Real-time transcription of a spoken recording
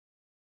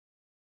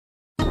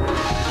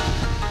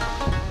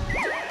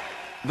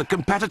The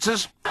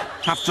competitors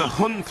have to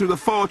hunt through the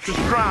fortress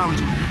ground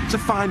to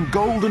find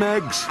golden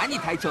eggs.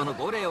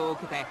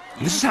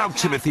 This is how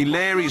Timothy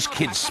Leary's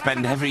kids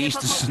spend every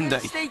Easter Sunday.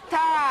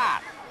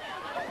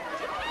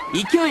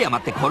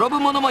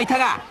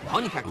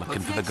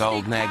 Looking for the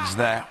golden eggs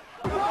there.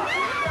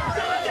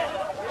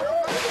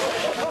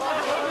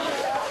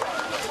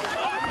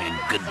 I mean,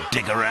 good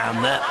dig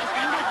around there.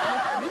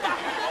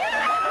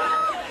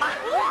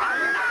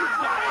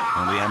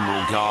 And the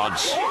Emerald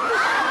Guard's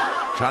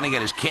trying to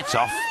get his kit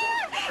off.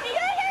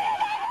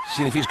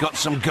 Seeing if he's got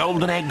some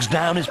golden eggs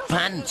down his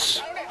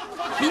pants.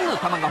 You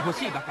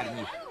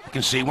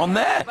can see one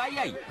there.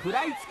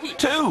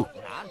 2.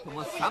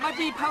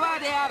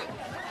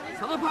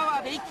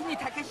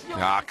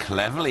 Ah,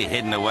 cleverly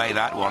hidden away,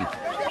 that one.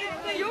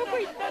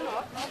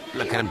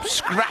 Look at him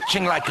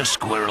scratching like a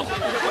squirrel.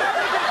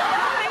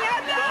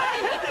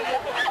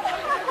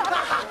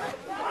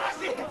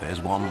 There's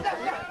one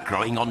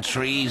growing on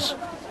trees.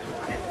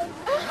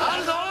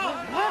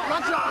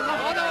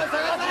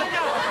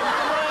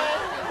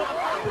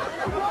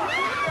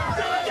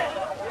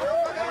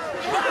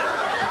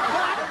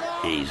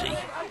 Easy.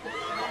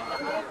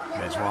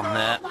 There's one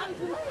there.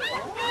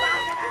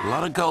 A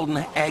lot of golden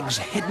eggs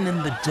hidden in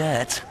the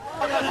dirt.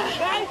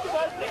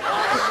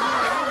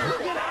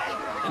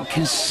 And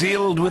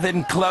concealed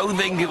within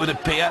clothing, it would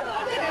appear.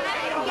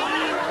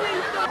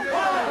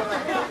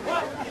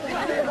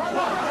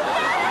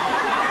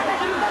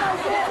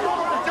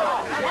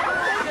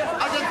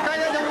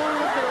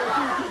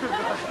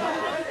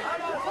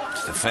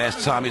 It's the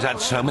first time he's had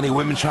so many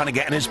women trying to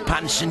get in his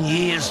pants in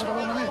years.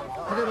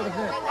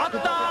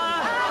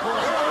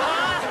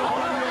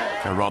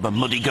 A rather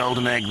muddy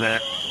golden egg there.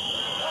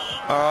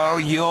 Oh,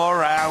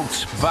 you're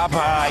out.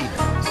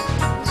 Bye-bye.